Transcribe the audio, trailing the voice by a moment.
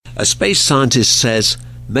A space scientist says,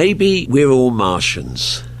 maybe we're all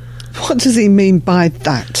Martians. What does he mean by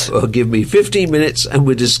that? Well, give me 15 minutes and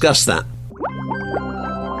we'll discuss that.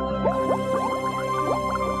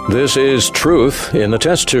 This is Truth in the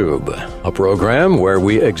Test Tube, a program where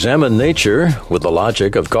we examine nature with the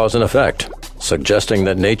logic of cause and effect, suggesting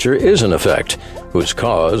that nature is an effect, whose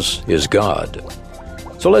cause is God.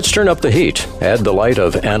 So let's turn up the heat, add the light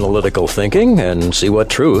of analytical thinking, and see what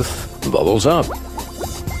truth bubbles up.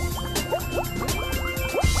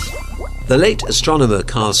 The late astronomer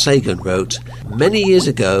Carl Sagan wrote, "Many years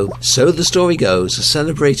ago, so the story goes, a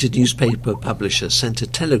celebrated newspaper publisher sent a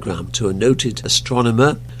telegram to a noted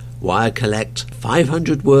astronomer, wire collect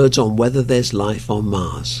 500 words on whether there's life on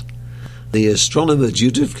Mars." The astronomer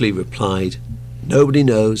dutifully replied, "Nobody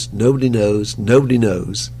knows, nobody knows, nobody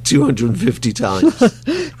knows," 250 times.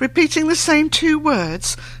 Repeating the same 2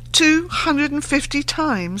 words 250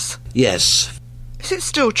 times? Yes. Is it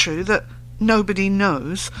still true that nobody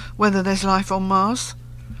knows whether there's life on Mars?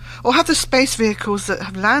 Or have the space vehicles that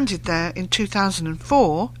have landed there in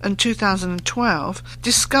 2004 and 2012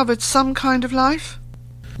 discovered some kind of life?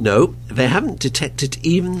 No, they haven't detected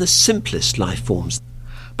even the simplest life forms.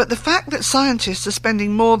 But the fact that scientists are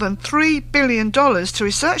spending more than $3 billion to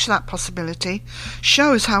research that possibility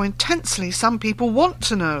shows how intensely some people want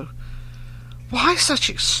to know. Why such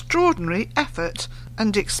extraordinary effort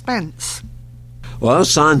and expense? Well,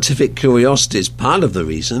 scientific curiosity is part of the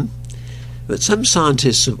reason, but some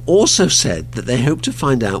scientists have also said that they hope to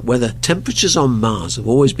find out whether temperatures on Mars have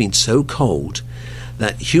always been so cold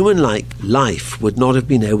that human-like life would not have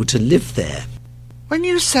been able to live there. When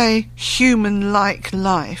you say human-like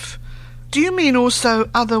life, do you mean also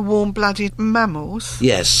other warm-blooded mammals?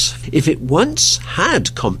 Yes. If it once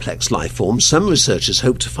had complex life forms, some researchers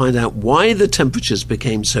hope to find out why the temperatures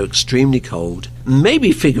became so extremely cold, and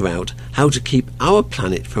maybe figure out how to keep our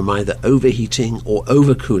planet from either overheating or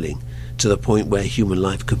overcooling to the point where human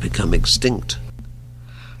life could become extinct.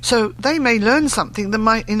 So they may learn something that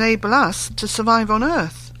might enable us to survive on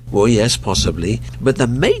Earth. Well, yes, possibly. But the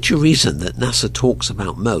major reason that NASA talks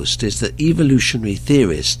about most is that evolutionary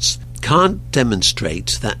theorists can't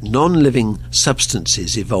demonstrate that non-living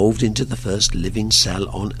substances evolved into the first living cell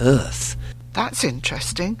on Earth. That's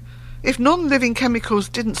interesting. If non-living chemicals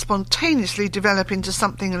didn't spontaneously develop into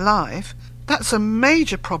something alive, that's a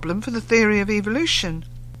major problem for the theory of evolution.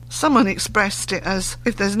 Someone expressed it as,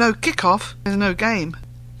 if there's no kick-off, there's no game.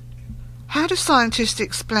 How do scientists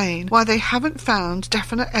explain why they haven't found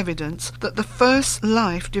definite evidence that the first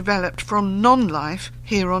life developed from non-life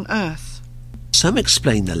here on Earth? Some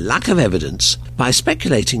explain the lack of evidence by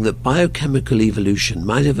speculating that biochemical evolution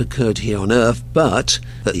might have occurred here on Earth, but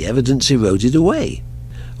that the evidence eroded away.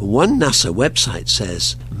 One NASA website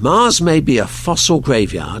says, Mars may be a fossil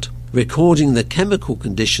graveyard, recording the chemical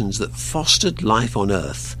conditions that fostered life on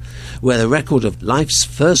Earth, where the record of life's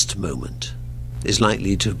first moment is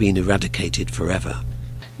likely to have been eradicated forever.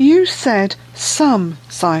 You said some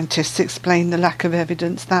scientists explain the lack of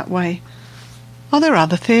evidence that way. Are there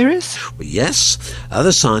other theories? Well, yes.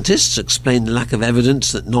 Other scientists explain the lack of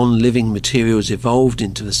evidence that non-living materials evolved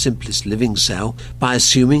into the simplest living cell by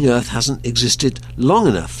assuming Earth hasn't existed long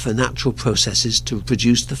enough for natural processes to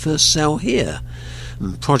produce the first cell here.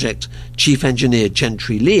 And Project Chief Engineer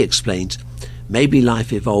Gentry Lee explains, maybe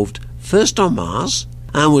life evolved first on Mars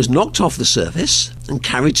and was knocked off the surface and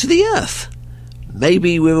carried to the Earth.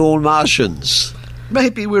 Maybe we're all Martians.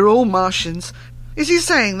 Maybe we're all Martians. Is he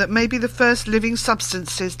saying that maybe the first living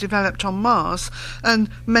substances developed on Mars and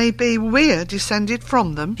maybe we're descended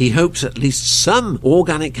from them? He hopes at least some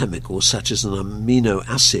organic chemicals, such as an amino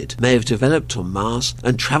acid, may have developed on Mars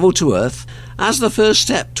and travelled to Earth as the first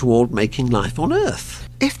step toward making life on Earth.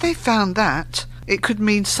 If they found that, it could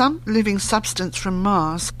mean some living substance from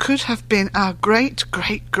Mars could have been our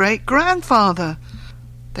great-great-great-grandfather.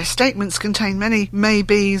 Their statements contain many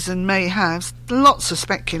maybes and may-haves, lots of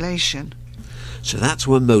speculation. So that's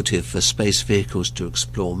one motive for space vehicles to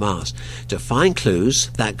explore Mars, to find clues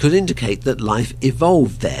that could indicate that life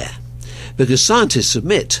evolved there. Because scientists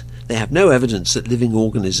admit they have no evidence that living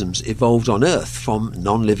organisms evolved on Earth from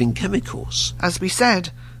non-living chemicals. As we said,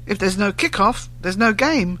 if there's no kick-off, there's no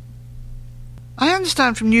game. I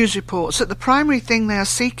understand from news reports that the primary thing they are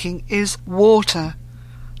seeking is water.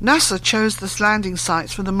 NASA chose the landing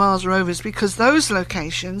sites for the Mars rovers because those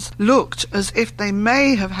locations looked as if they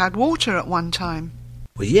may have had water at one time.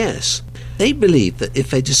 Well, yes. They believe that if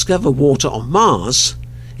they discover water on Mars,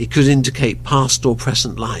 it could indicate past or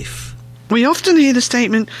present life. We often hear the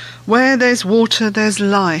statement, where there's water, there's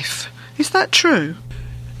life. Is that true?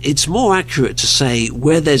 It's more accurate to say,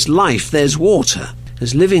 where there's life, there's water,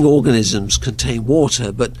 as living organisms contain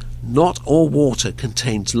water, but not all water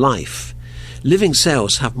contains life. Living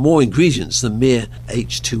cells have more ingredients than mere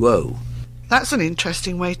H2O. That's an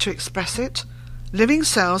interesting way to express it. Living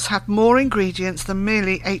cells have more ingredients than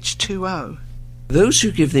merely H2O. Those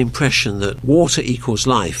who give the impression that water equals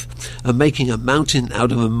life are making a mountain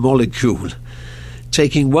out of a molecule.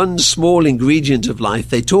 Taking one small ingredient of life,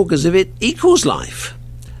 they talk as if it equals life.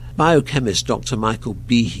 Biochemist Dr. Michael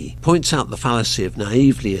Behe points out the fallacy of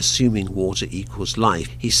naively assuming water equals life.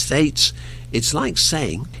 He states, it's like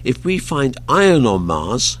saying, if we find iron on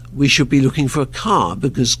Mars, we should be looking for a car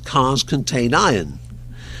because cars contain iron.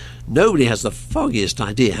 Nobody has the foggiest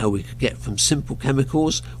idea how we could get from simple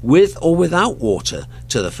chemicals, with or without water,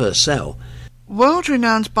 to the first cell.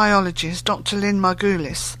 World-renowned biologist Dr. Lynn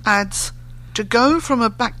Margulis adds, to go from a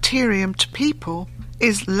bacterium to people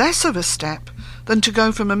is less of a step than to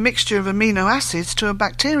go from a mixture of amino acids to a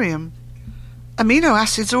bacterium. Amino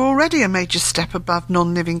acids are already a major step above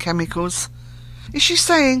non-living chemicals. Is she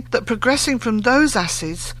saying that progressing from those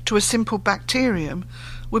acids to a simple bacterium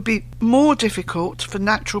would be more difficult for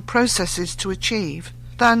natural processes to achieve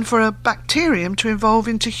than for a bacterium to evolve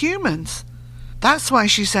into humans? That's why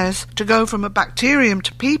she says to go from a bacterium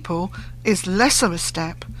to people is less of a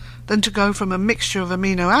step than to go from a mixture of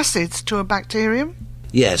amino acids to a bacterium?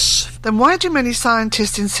 Yes. Then why do many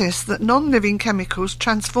scientists insist that non-living chemicals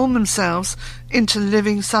transform themselves into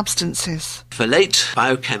living substances? The late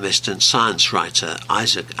biochemist and science writer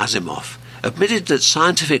Isaac Asimov admitted that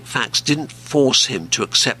scientific facts didn't force him to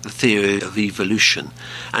accept the theory of evolution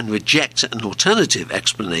and reject an alternative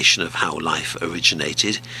explanation of how life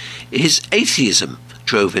originated. His atheism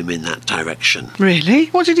drove him in that direction. Really?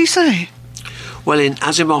 What did he say? Well, in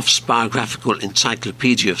Asimov's biographical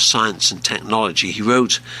Encyclopedia of Science and Technology, he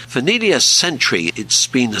wrote, for nearly a century it's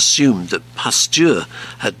been assumed that Pasteur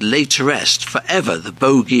had laid to rest forever the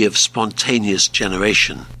bogey of spontaneous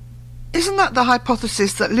generation. Isn't that the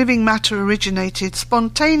hypothesis that living matter originated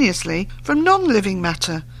spontaneously from non-living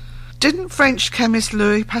matter? Didn't French chemist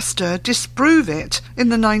Louis Pasteur disprove it in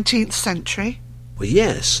the 19th century? Well,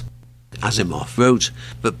 yes. Asimov wrote,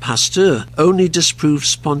 but Pasteur only disproved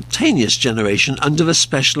spontaneous generation under the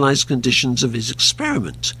specialized conditions of his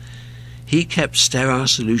experiment. He kept sterile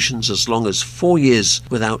solutions as long as 4 years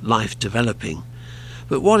without life developing.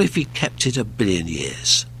 But what if he kept it 1 billion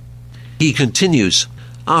years? He continues,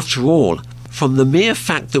 after all, from the mere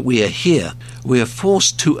fact that we are here, we are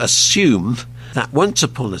forced to assume that once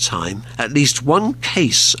upon a time, at least one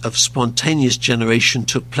case of spontaneous generation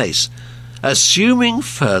took place, assuming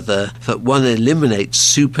further that one eliminates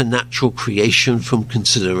supernatural creation from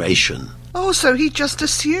consideration. Oh, so he just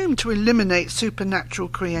assumed to eliminate supernatural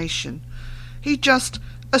creation. He just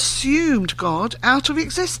assumed God out of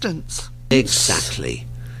existence. Exactly.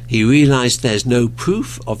 He realized there's no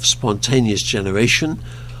proof of spontaneous generation,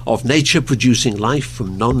 of nature producing life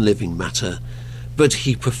from non-living matter, but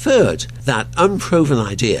he preferred that unproven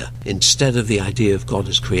idea instead of the idea of God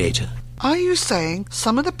as creator. Are you saying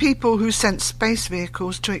some of the people who sent space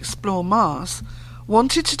vehicles to explore Mars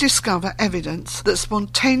wanted to discover evidence that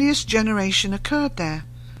spontaneous generation occurred there?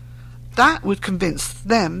 That would convince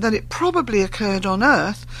them that it probably occurred on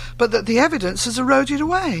Earth, but that the evidence has eroded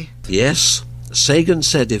away. Yes, Sagan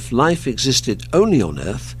said if life existed only on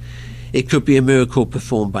Earth, it could be a miracle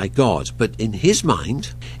performed by God, but in his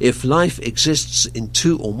mind, if life exists in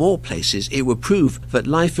 2 or more places, it would prove that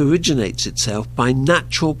life originates itself by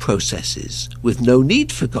natural processes, with no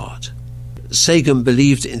need for God. Sagan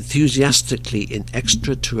believed enthusiastically in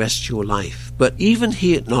extraterrestrial life, but even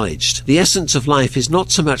he acknowledged the essence of life is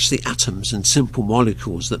not so much the atoms and simple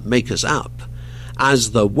molecules that make us up,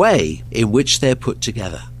 as the way in which they're put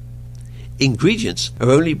together. Ingredients are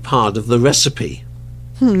only part of the recipe.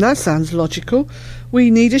 That sounds logical.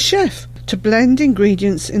 We need a chef to blend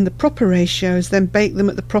ingredients in the proper ratios, then bake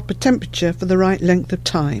them at the proper temperature for the right length of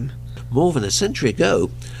time. More than a century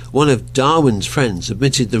ago, one of Darwin's friends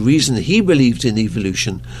admitted the reason he believed in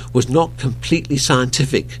evolution was not completely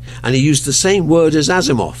scientific, and he used the same word as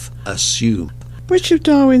Asimov, assume. Which of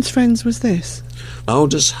Darwin's friends was this?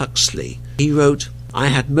 Aldous Huxley. He wrote, I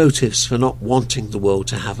had motives for not wanting the world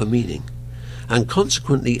to have a meaning, and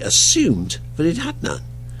consequently assumed that it had none,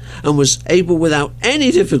 and was able without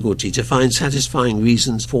any difficulty to find satisfying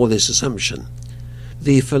reasons for this assumption.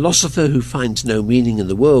 The philosopher who finds no meaning in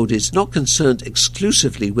the world is not concerned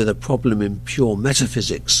exclusively with a problem in pure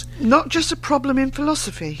metaphysics. Not just a problem in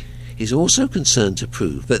philosophy. He's also concerned to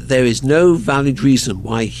prove that there is no valid reason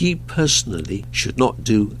why he personally should not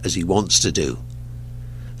do as he wants to do.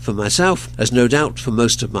 For myself, as no doubt for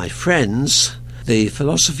most of my friends, the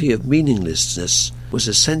philosophy of meaninglessness was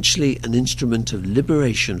essentially an instrument of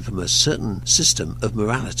liberation from a certain system of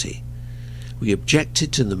morality. We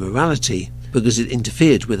objected to the morality because it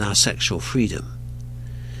interfered with our sexual freedom.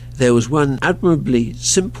 There was one admirably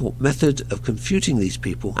simple method of confuting these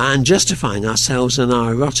people and justifying ourselves in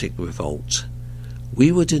our erotic revolt.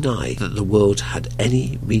 We would deny that the world had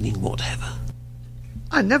any meaning whatever.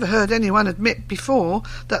 I never heard anyone admit before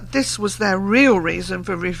that this was their real reason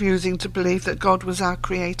for refusing to believe that God was our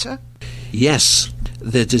creator. Yes,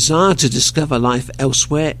 the desire to discover life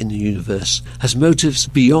elsewhere in the universe has motives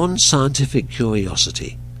beyond scientific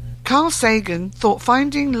curiosity. Carl Sagan thought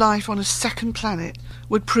finding life on a second planet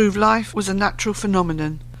would prove life was a natural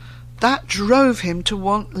phenomenon. That drove him to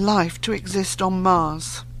want life to exist on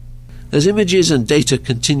Mars. As images and data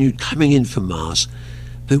continue coming in from Mars,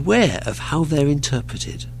 beware of how they're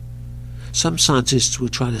interpreted. Some scientists will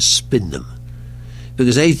try to spin them,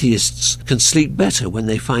 because atheists can sleep better when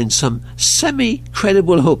they find some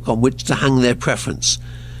semi-credible hook on which to hang their preference,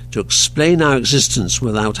 to explain our existence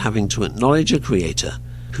without having to acknowledge a creator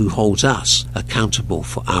who holds us accountable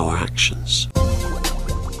for our actions.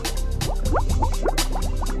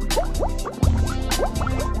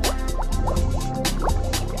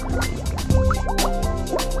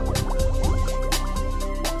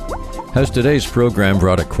 Has today's program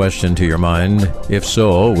brought a question to your mind? If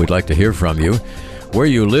so, we'd like to hear from you. Where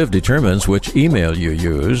you live determines which email you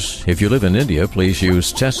use. If you live in India, please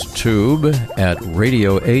use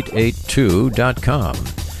testtube@radio882.com.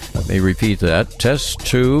 Let me repeat that,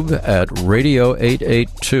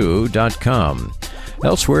 testtube@radio882.com.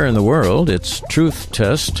 Elsewhere in the world, it's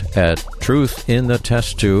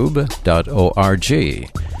truthtest@truthinthetesttube.org.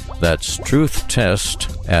 That's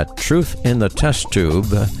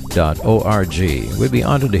truthtest@truthinthetesttube.org. We'd be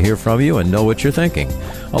honored to hear from you and know what you're thinking,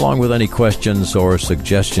 along with any questions or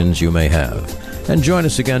suggestions you may have. And join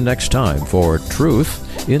us again next time for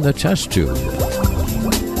Truth in the Test Tube.